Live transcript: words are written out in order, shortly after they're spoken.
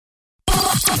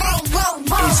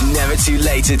It's never too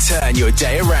late to turn your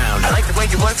day around. I like the way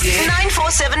you work.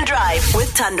 947 Drive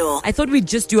with Tando. I thought we'd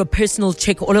just do a personal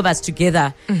check, all of us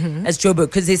together as Joburg,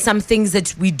 because there's some things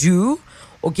that we do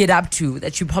or get up to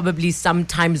that you probably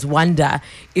sometimes wonder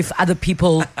if other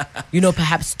people,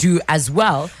 perhaps do as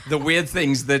well. The weird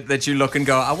things that you look and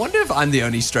go, I wonder if I'm the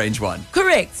only strange one.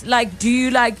 Correct. Do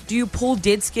you pull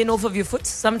dead skin off of your foot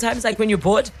sometimes, like when you're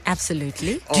bored?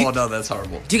 Absolutely. No, that's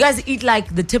horrible. Do you guys eat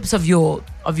the tips of your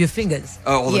fingers?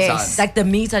 Oh, all the time. Like the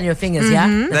meat on your fingers, yeah?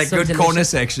 That That's so good delicious. corner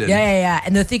section. Yeah.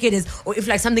 And the thicker it is, or if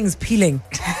something's peeling,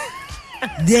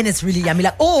 then it's really yummy.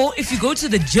 Or if you go to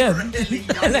the gym,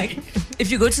 if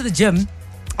you go to the gym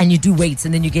and you do weights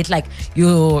and then you get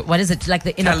your, what is it,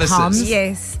 the inner Calluses. palms?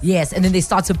 Yes, and then they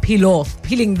start to peel off.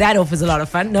 Peeling that off is a lot of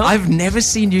fun, no? I've never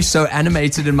seen you so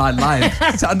animated in my life.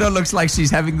 Tando looks like she's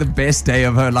having the best day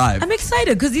of her life. I'm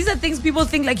excited because these are things people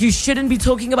think you shouldn't be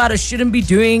talking about or shouldn't be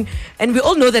doing. And we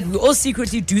all know that we all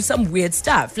secretly do some weird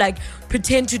stuff,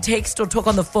 pretend to text or talk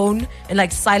on the phone in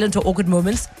silent or awkward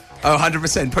moments. Oh,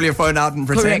 100%. Pull your phone out and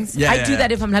pretend. Correct. I do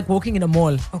that if I'm walking in a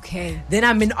mall. Okay. Then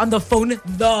I'm on the phone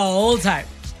the whole time.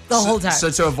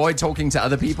 So to avoid talking to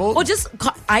other people? Or just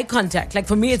eye contact.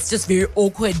 For me, it's just very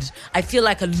awkward. I feel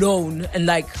alone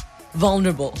and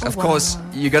vulnerable. Of course,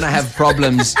 you're going to have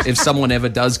problems if someone ever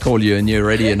does call you and you're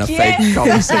already in a fake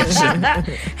conversation.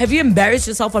 Have you embarrassed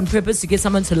yourself on purpose to get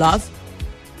someone to laugh?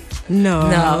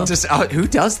 No. Just who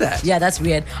does that? Yeah, that's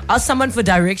weird. Ask someone for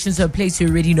directions to a place you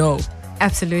already know.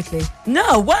 Absolutely.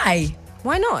 No, why?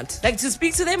 Why not? To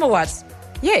speak to them or what?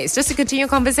 Yes, just to continue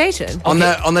conversation. On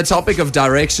the topic of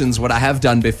directions, what I have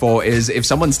done before is if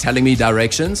someone's telling me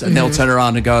directions and they'll turn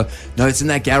around and go, no, it's in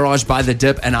that garage by the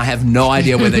dip, and I have no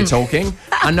idea where they're talking,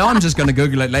 I know I'm just going to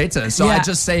Google it later. So I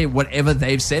just say whatever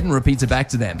they've said and repeat it back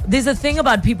to them. There's a thing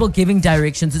about people giving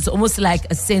directions. It's almost like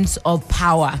a sense of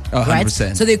power, Oh, right?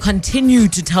 100%. So they continue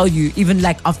to tell you even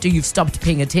after you've stopped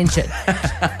paying attention.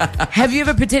 Have you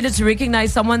ever pretended to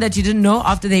recognize someone that you didn't know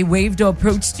after they waved or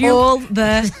approached you? All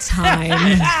the time.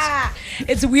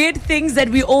 It's weird things that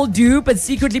we all do, but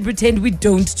secretly pretend we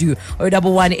don't do.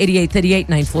 011 88 38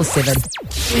 947.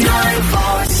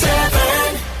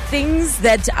 947. Things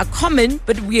that are common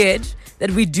but weird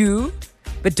that we do,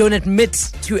 but don't admit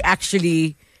to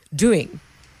actually doing.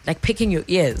 Like picking your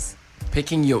ears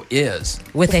Picking your ears.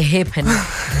 with a hairpin.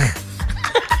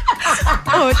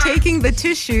 Or taking the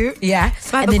tissue Yeah.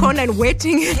 by And the then- corner and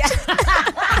wetting it.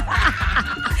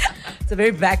 It's a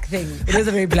very black thing. It is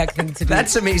a very black thing to do. That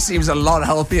to me seems a lot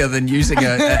healthier than using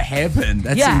a hairpin.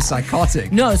 That Yeah. seems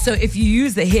psychotic. No, so if you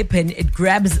use the hairpin, it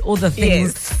grabs all the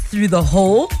things through the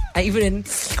hole,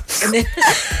 and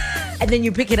then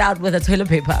you pick it out with a toilet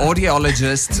paper.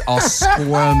 Audiologists are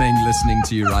squirming listening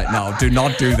to you right now. Do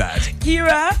not do that.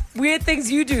 Kira, weird things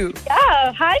you do.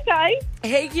 Yeah, hi guys.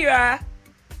 Hey, Kira.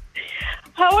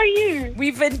 How are you?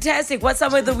 We fantastic. What's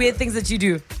some of the weird things that you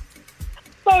do?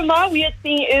 So my weird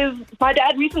thing is my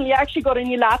dad recently actually got a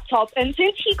new laptop, and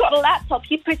since he got a laptop,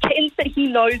 he pretends that he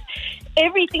knows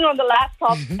everything on the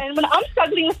laptop. And when I'm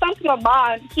struggling with something on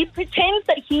mine, he pretends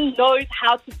that he knows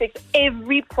how to fix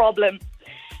every problem.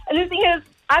 And the thing is,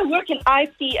 I work in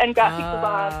IT and graphic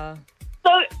design,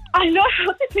 so I know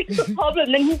how to fix the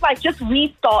problem. Then he's like, just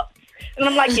restart. And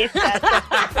I'm like, yes, Dad.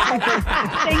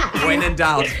 Thank you. When in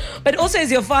doubt. But also,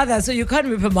 as your father, so you can't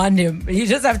reprimand him. You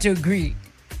just have to agree.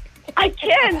 I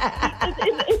can.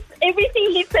 It's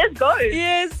everything he says goes.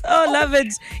 Yes. Oh, love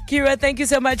it. Kira, thank you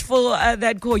so much for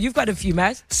that call. You've got a few,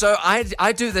 Matt. So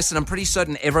I do this, and I'm pretty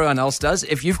certain everyone else does.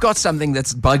 If you've got something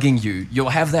that's bugging you, you'll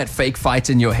have that fake fight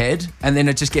in your head, and then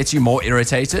it just gets you more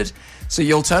irritated. So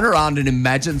you'll turn around and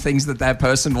imagine things that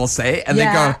person will say, and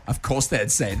then go, of course they'd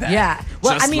say that. Yeah.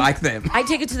 Well, just I mean, like them. I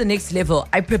take it to the next level.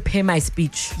 I prepare my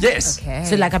speech. Yes. Okay.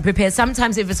 So I prepare,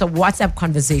 sometimes if it's a WhatsApp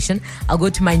conversation, I'll go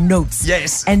to my notes.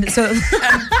 Yes. And so...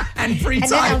 And free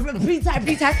And time. then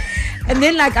pre-type. And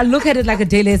then I look at it a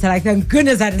day later, thank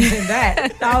goodness I didn't say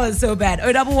that. That was so bad.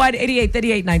 011 88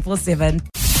 38 947.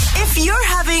 If you're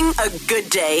having a good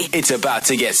day, It's about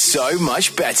to get so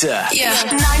much better.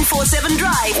 947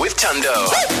 Drive With Tando.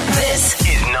 This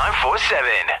Is 947.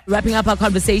 Wrapping up our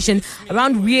conversation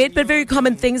around weird but very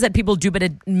common things that people do but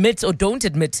admit or don't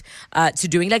admit to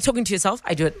doing. Like talking to yourself.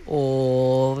 I do it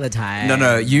all the time.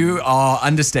 No, you are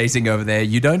understating over there.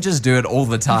 You don't just do it all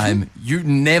the time. You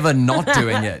never not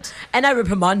doing it. And I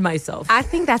reprimand myself. I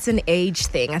think that's an age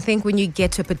thing. I think when you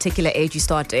get to a particular age, you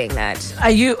start doing that. Are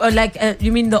you,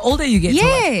 you mean the older older you get. Thomas.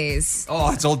 Yes.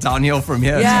 Oh, it's all downhill from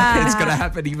here. Yeah. It's going to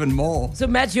happen even more. So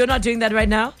Matt, you're not doing that right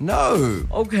now? No.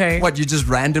 Okay. What, you just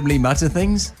randomly mutter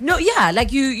things? No, yeah,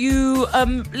 like you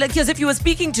like as if you were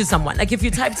speaking to someone. Like if you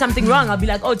typed something wrong, I'll be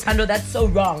like, "Oh, Tando, that's so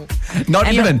wrong." Not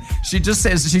And even. She just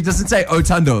says, she doesn't say, "Oh,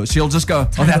 Tando." She'll just go,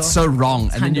 "Oh, that's so wrong."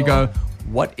 And then you Tando. go,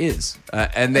 "What is?"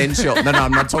 And then she'll, no,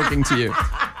 I'm not talking to you.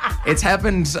 It's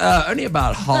happened only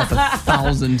about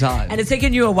 1,000 times. And it's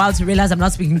taken you a while to realize I'm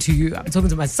not speaking to you. I'm talking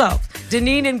to myself.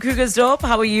 Deneen in Krugersdorp,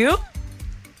 how are you?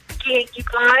 Good, you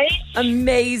guys.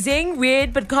 Amazing.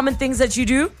 Weird but common things that you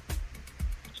do?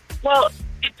 Well,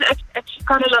 it's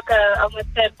kind of like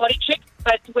a body trick,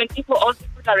 but when people ask me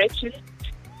for directions,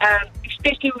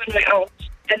 especially when we're out,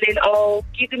 and then I'll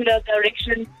give them the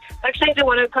directions. Like say they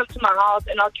want to come to my house,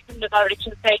 and I'll give them the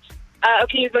directions. Say,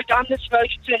 okay, you go down this road,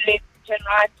 you turn left, turn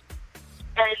right,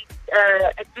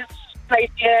 and at this place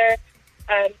here,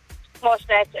 past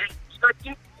that, and start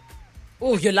to.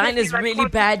 Oh, your line is really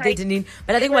bad there, Deneen.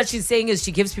 But I think what she's saying is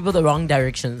she gives people the wrong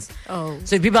directions. Oh.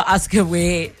 So if people ask her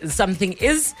where something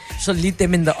is, she'll lead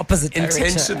them in the opposite direction.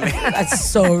 Intentionally. That's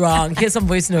so wrong. Here's some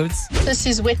voice notes. This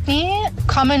is Whitney.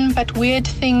 Common but weird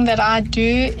thing that I do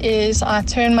is I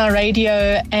turn my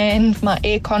radio and my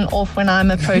aircon off when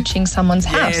I'm approaching someone's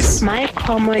house. My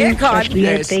common Aircon. but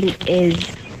weird Yes. thing is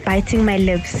biting my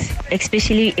lips,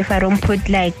 especially if I don't put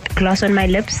like gloss on my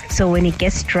lips. So when it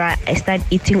gets dry, I start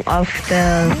eating off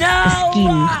the skin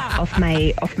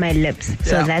of my lips.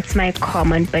 So Yeah. that's my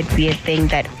common but weird thing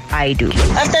that I do.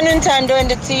 Afternoon, Tando and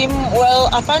the team. Well,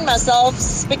 I find myself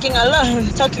speaking alone,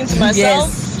 talking to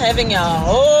myself, having a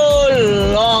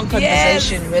whole long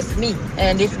conversation with me.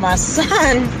 And if my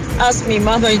son asks me,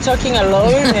 "Mama, are you talking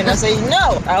alone?" and I say,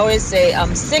 "No," I always say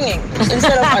I'm singing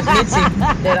instead of admitting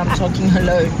that I'm talking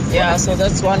alone. Yeah, so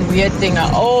that's one weird thing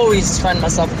I always find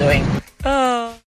myself doing. Oh.